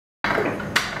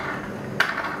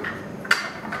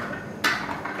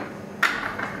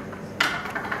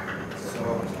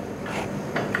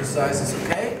size is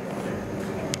okay.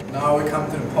 Now we come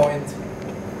to the point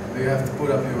where you have to put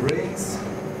up your rings,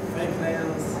 fake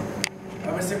nails,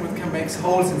 everything that can make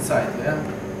holes inside, yeah?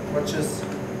 Watches.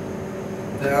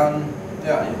 Then,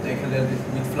 yeah, you take a little bit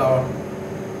of wheat flour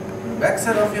on the back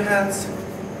side of your hands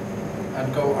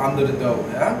and go under the dough,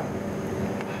 yeah?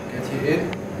 Get here in.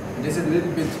 And this is a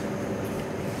little bit,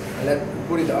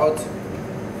 put it out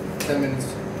 10 minutes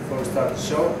before we start the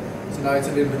show. So now it's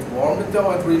a little bit warm, the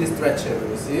dough, and really stretchable,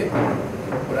 you see?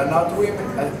 What I'm now doing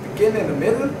at the beginning, in the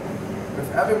middle,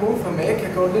 with every move I make,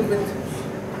 I go a little bit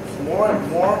more and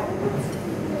more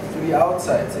to the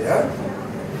outside, yeah?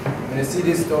 When you see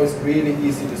this dough is really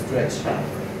easy to stretch.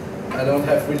 I don't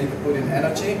have really to put in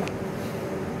energy,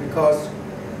 because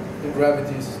the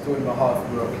gravity is doing my half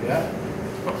work, yeah?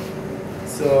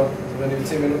 So, wenn ihr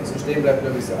 10 Minuten so stehen bleibt,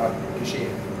 würde ich sagen,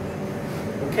 geschehen.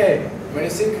 Okay, when you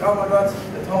think, oh my god,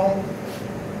 at home,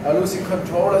 I'm losing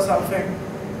control or something,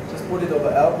 just put it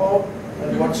over elbow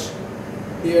and watch.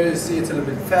 Here you see it's a little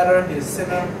bit fatter, here is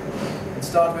thinner. And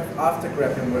start with after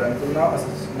grabbing what I'm doing now, also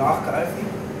nachgreifen.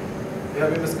 Wir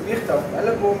haben immer das Gewicht auf dem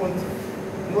Ellenbogen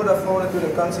und nur da vorne tue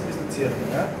ich ganz ein bisschen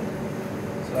zirkeln. Ja?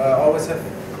 So I always have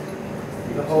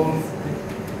the whole.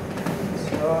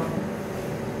 So.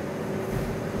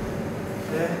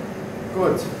 Okay.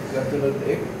 Good. You have the little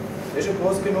egg. It's schon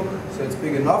groß genug, so it's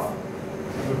big enough.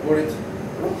 And we put it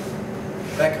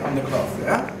back on the cloth.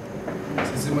 Ja?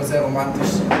 Es ist immer sehr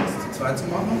romantisch, das zu zweit zu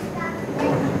machen.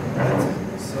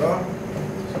 So.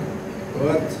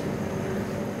 Gut.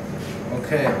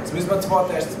 Okay, jetzt müssen wir 2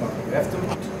 Tests machen. We have to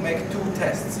make 2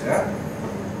 tests, yeah?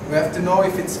 We have to know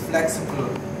if it's flexible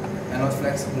and not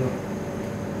flexible.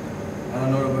 I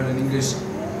don't know the word in English.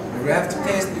 We have to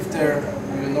taste if there,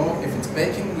 you know, if it's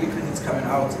baking liquid, it's coming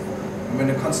out. And when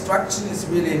the construction is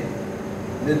really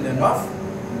little enough,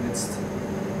 and it's,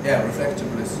 yeah,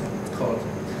 reflectable is it's called,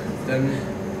 then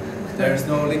there is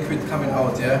no liquid coming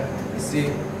out, yeah? You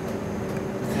see,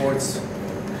 before it's,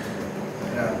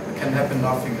 yeah, it can happen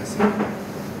nothing. It's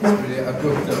really a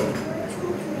good dough.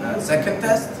 Second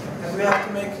test that we have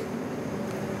to make,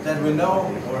 that we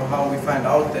know, or how we find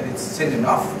out that it's thin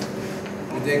enough.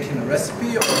 We take in a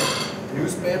recipe or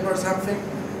newspaper or something,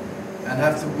 and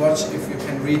have to watch if you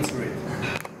can read through it.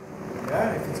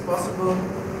 Yeah, if it's possible,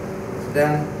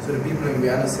 then so the people in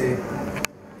Vienna say the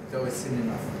dough is thin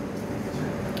enough.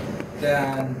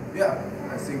 Then, yeah,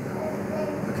 I think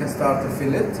we can start to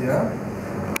fill it, yeah.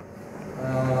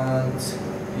 And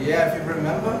yeah, if you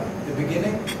remember the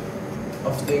beginning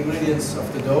of the ingredients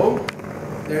of the dough,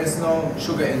 there is no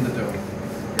sugar in the dough.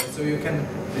 So you can,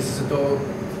 this is a dough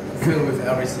filled with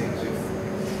everything, with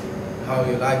how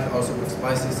you like, also with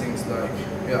spicy things like,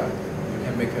 yeah, you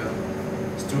can make a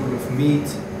strudel with meat,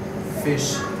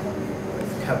 fish,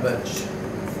 with cabbage,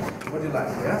 what do you like,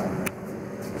 yeah?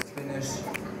 Spinach.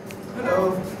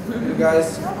 Hello, you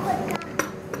guys,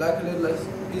 you like a little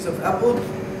piece of apple?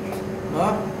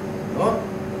 Huh? No?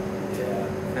 Yeah.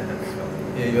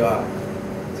 Here you are.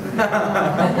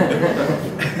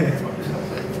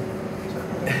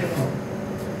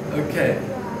 Okay.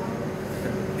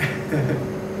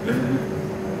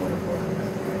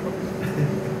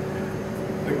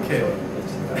 Okay.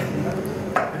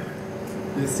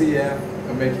 You see,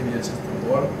 I'm making here just a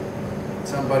board.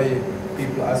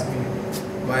 People ask me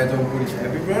why I don't put it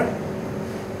everywhere.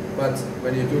 But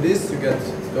when you do this, you get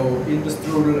dough in the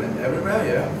strudel and everywhere,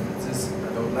 yeah. This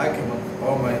I don't like, I want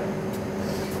all my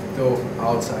dough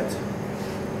outside.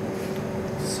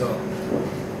 So,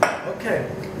 okay.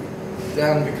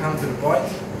 Then we come to the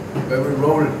point where we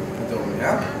roll the dough,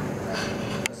 ja?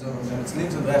 Also, wenn wir jetzt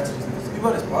links und rechts ein bisschen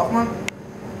über, das braucht man.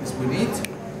 This we need.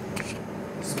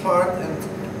 This part, and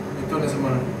wir tun das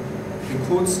immer den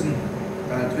kurzen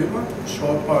drüber. The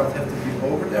short part have to be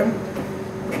over them.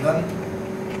 And then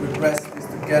we press this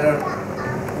together.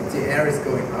 The air is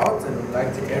going out. I don't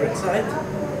like the air inside.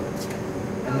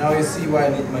 And now you see why I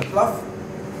need my cloth.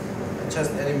 I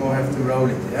just anymore have to roll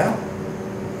it, yeah?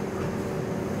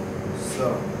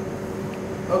 So,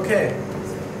 okay.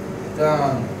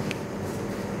 Then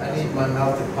I need my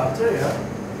melted butter, yeah?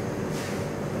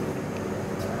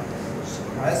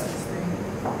 Nice, this thing.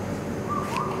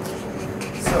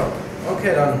 So,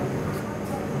 okay then.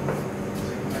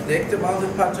 I take the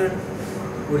melted butter,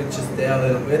 put it just there a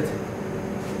little bit.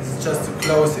 This is just to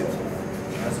close it.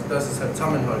 Also das ist halt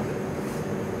zusammenhalten.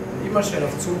 Und immer schön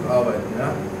auf Zug arbeiten,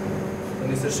 ja?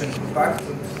 Dann ist es schön kompakt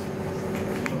und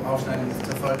zum Aufschneiden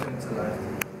zerfällt nicht so leicht.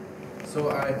 So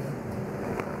I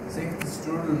think the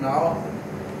strudel now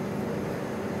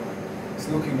is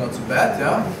looking not so bad,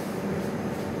 yeah?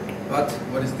 But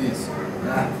what is this?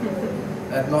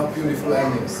 That not beautiful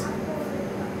endings.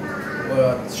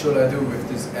 What should I do with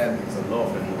this end? It's a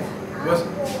love handles. What?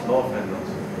 Love handles.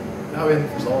 Nou in.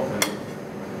 Love handles.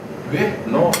 Wie?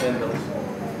 Love handles.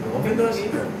 Love handles?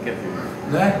 Kent u?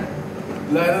 Nee,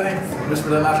 leider niet. Müssen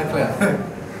wir danach erklären.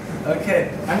 Okay.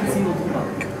 Anziehen und drüber.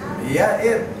 Ja,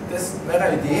 das wäre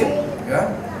eine Idee. Ja,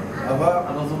 aber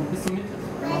Aber so ein bisschen mit.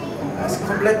 das ist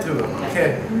komplett drüber.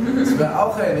 Okay. Das wäre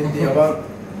auch eine Idee, aber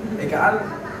egal,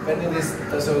 wenn ihr das,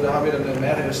 also da habe ich dann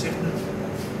mehrere Schichten.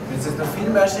 Wenn es jetzt noch viel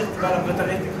mehr Schichten wäre, dann wird er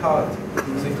richtig hart.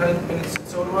 Also ich kann, wenn ich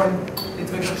so nur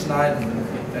nicht wirklich schneiden.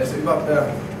 Also überhaupt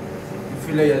die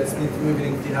Fülle jetzt nicht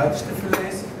unbedingt die härteste Fülle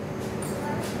ist,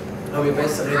 aber die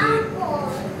bessere Idee,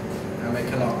 ja, man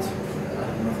kann auch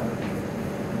noch einen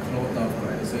Knoten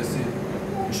aufreihen. Also ist sie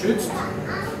geschützt,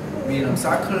 wie in einem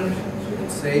Sackel,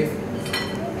 it's safe,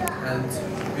 and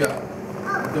yeah,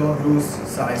 don't lose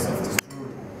size of the strudel.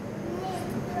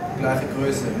 Gleiche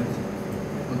Größe. Nicht?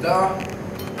 Und da,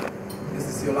 this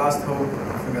is your last hole,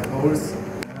 if you got holes.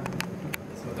 Yeah.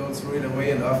 So don't throw it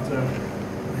away and after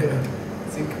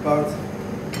think about.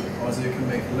 Also you can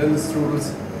make little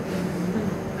strudels.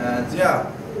 And yeah,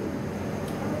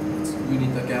 we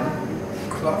need again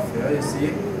cloth, yeah, you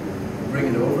see.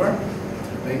 Bring it over to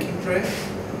the baking tray.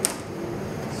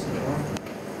 So.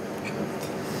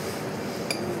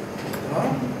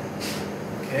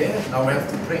 Okay, now we have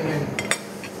to bring him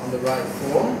on the right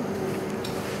form.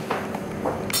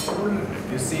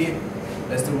 You see,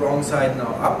 that's the wrong side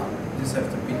now up. This have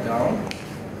to be down.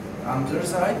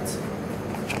 Underside.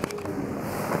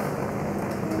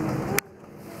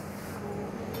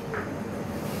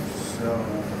 So,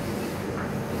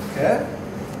 okay.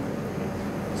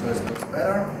 So it looks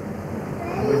better.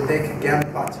 We take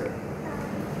again butter.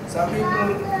 Some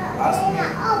people ask me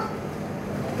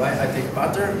why I take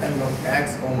butter and not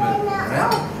eggs or milk. Yeah?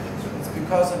 It's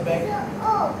because I bake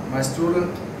my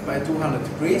strudel by 200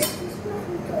 degrees.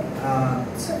 And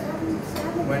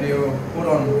when you put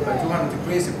on by 200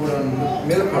 degrees, you put on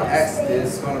milk or eggs,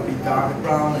 it's gonna be dark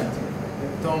brown and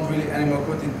don't really anymore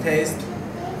good in taste.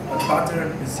 But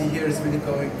butter, you see here, is really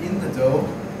going in the dough,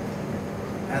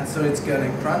 and so it's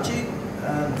getting crunchy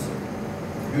and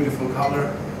beautiful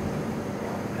color.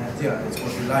 And yeah, it's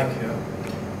what we like here.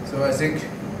 So I think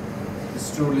the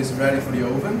strudel is ready for the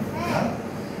oven. Yeah?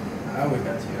 Now we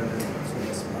got here the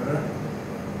butter.